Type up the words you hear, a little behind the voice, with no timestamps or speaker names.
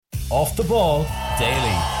Off the Ball Daily,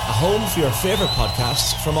 a home for your favourite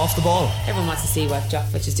podcasts from Off the Ball. Everyone wants to see what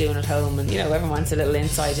Djokovic is doing at home, and everyone wants a little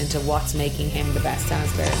insight into what's making him the best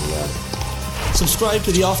tennis player in the world. Subscribe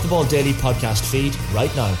to the Off the Ball Daily podcast feed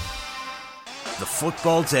right now. The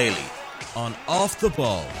Football Daily on Off the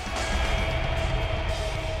Ball.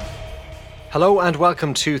 Hello and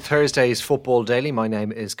welcome to Thursday's Football Daily. My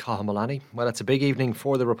name is Cathal Mullaney. Well, it's a big evening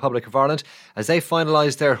for the Republic of Ireland as they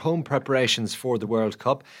finalise their home preparations for the World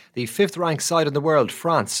Cup. The fifth ranked side in the world,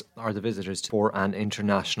 France, are the visitors for an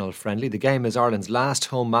international friendly. The game is Ireland's last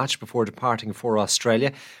home match before departing for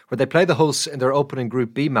Australia, where they play the hosts in their opening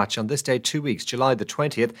Group B match on this day 2 weeks, July the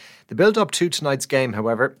 20th. The build-up to tonight's game,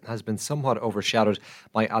 however, has been somewhat overshadowed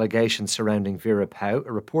by allegations surrounding Vera Pauw.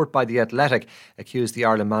 A report by The Athletic accused the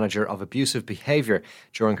Ireland manager of abusive behaviour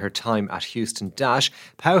during her time at Houston Dash.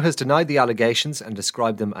 Pauw has denied the allegations and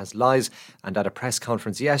described them as lies, and at a press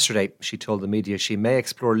conference yesterday she told the media she may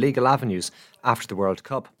explore legal avenues after the World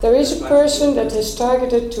Cup. There is a person that has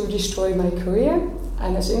targeted to destroy my career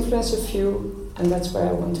and has influenced a few, and that's where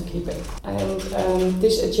I want to keep it. And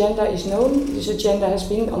this agenda is known, this agenda has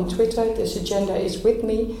been on Twitter, this agenda is with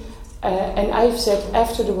me. And I've said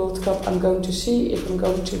after the World Cup I'm going to see if I'm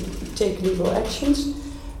going to take legal actions.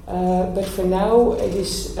 But for now, it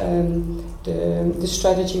is the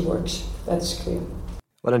strategy works. That's clear.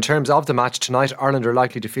 Well, in terms of the match tonight, Ireland are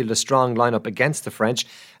likely to field a strong lineup against the French,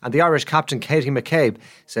 and the Irish captain Katie McCabe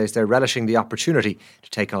says they're relishing the opportunity to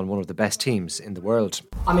take on one of the best teams in the world.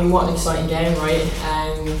 I mean, what an exciting game, right?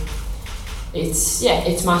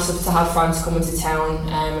 It's massive to have France coming to town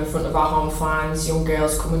in front of our home fans, young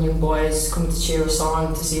girls coming, young boys coming to cheer us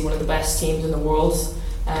on to see one of the best teams in the world.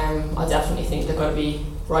 I definitely think they're going to be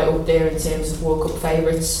right up there in terms of World Cup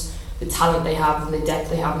favourites, the talent they have and the depth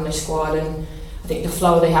they have in their squad, and I think the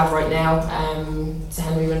flow they have right now, to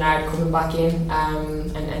Henry Renard coming back in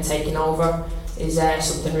and taking over is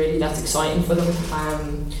something really that's exciting for them.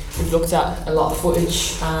 We've looked at a lot of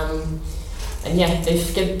footage, and yeah,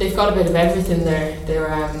 they've got a bit of everything there.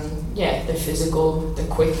 They're physical, they're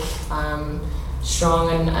quick,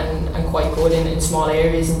 strong and quite good in small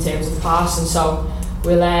areas in terms of pass, and so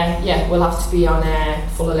we'll have to be on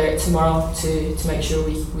full alert tomorrow to make sure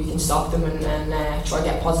we can stop them and try to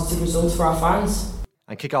get positive results for our fans.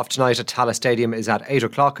 And kick-off tonight at Tallaght Stadium is at 8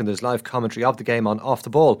 o'clock, and there's live commentary of the game on Off the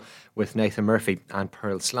Ball with Nathan Murphy and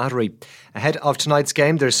Pearl Slattery. Ahead of tonight's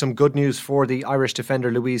game, there's some good news for the Irish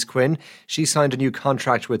defender Louise Quinn. She signed a new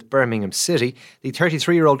contract with Birmingham City. The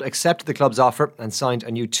 33-year-old accepted the club's offer and signed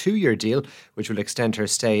a new 2-year deal, which will extend her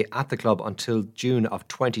stay at the club until June of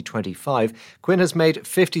 2025. Quinn has made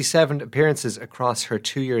 57 appearances across her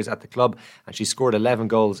 2 years at the club, and she scored 11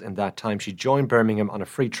 goals in that time. She joined Birmingham on a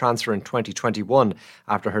free transfer in 2021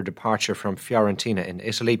 after her departure from Fiorentina in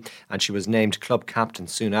Italy, and she was named club captain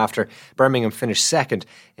soon after. Birmingham finished second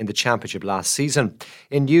in the Championship last season.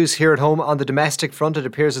 In news here at home on the domestic front, it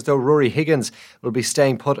appears as though Rory Higgins will be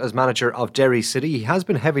staying put as manager of Derry City. He has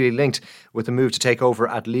been heavily linked with the move to take over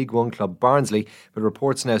at League One club Barnsley, but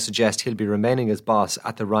reports now suggest he'll be remaining as boss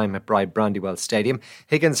at the Ryan McBride Brandywell Stadium.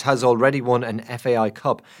 Higgins has already won an FAI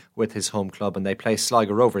Cup with his home club, and they play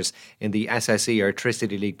Sligo Rovers in the SSE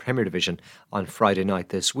Electricity League Premier Division on Friday night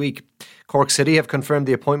this week. Cork City have confirmed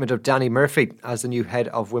the appointment of Danny Murphy as the new head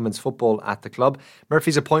of women's football at the club.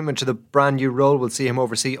 Murphy's appointment to the brand new role will see him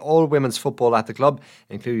oversee all women's football at the club,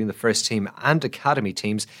 including the first team and academy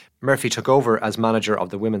teams. Murphy took over as manager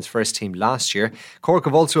of the women's first team last year. Cork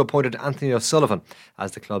have also appointed Anthony O'Sullivan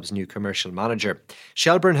as the club's new commercial manager.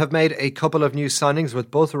 Shelbourne have made a couple of new signings,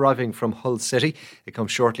 with both arriving from Hull City. It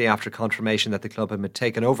comes shortly after confirmation that the club have been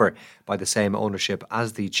taken over by the same ownership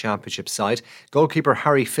as the Championship side. Goalkeeper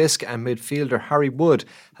Harry Fisk and midfielder Harry Wood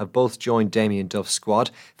have both joined Damien Duff's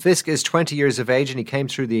squad. Fisk is 20 years of age and he came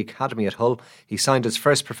through the academy at Hull. He signed his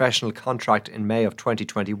first professional contract in May of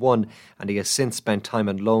 2021, and he has since spent time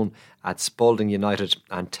on loan at Spalding United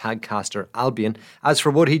and Tadcaster Albion. As for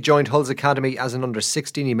Wood, he joined Hull's academy as an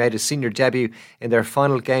under-16. He made his senior debut in their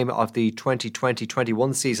final game of the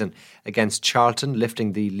 2020-21 season against Charlton,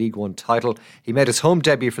 lifting the League One title. He made his home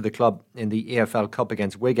debut for the club in the EFL Cup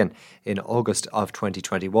against Wigan in August of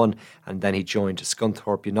 2021, and then he joined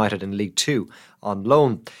Scunthorpe United in League Two on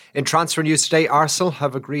loan. In transfer news today, Arsenal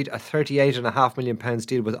have agreed a £38.5 million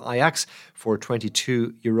deal with Ajax for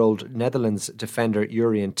 22-year-old Netherlands defender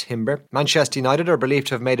Jurrien Timber. Manchester United are believed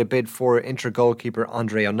to have made a bid for Inter goalkeeper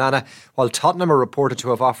Andre Onana, while Tottenham are reported to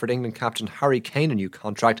have offered England captain Harry Kane a new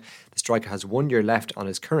contract. The striker has 1 year left on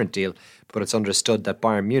his current deal, but it's understood that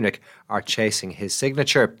Bayern Munich are chasing his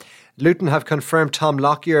signature. Luton have confirmed Tom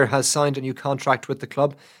Lockyer has signed a new contract with the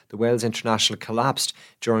club. The Wales international collapsed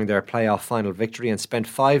during their playoff final victory and spent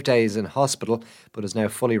 5 days in hospital, but is now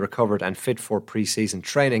fully recovered and fit for pre-season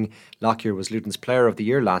training. Lockyer was Luton's Player of the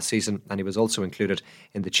Year last season, and he was also included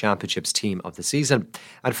in the Championships Team of the Season.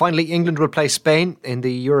 And finally, England will play Spain in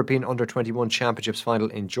the European Under-21 Championships final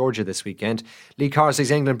in Georgia this weekend. Lee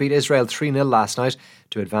Carsley's England beat Israel 3-0 last night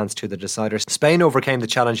to advance to the deciders. Spain overcame the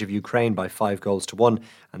challenge of Ukraine by 5-1,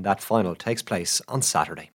 and that final takes place on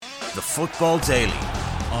Saturday. The Football Daily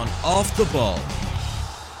on Off the Ball.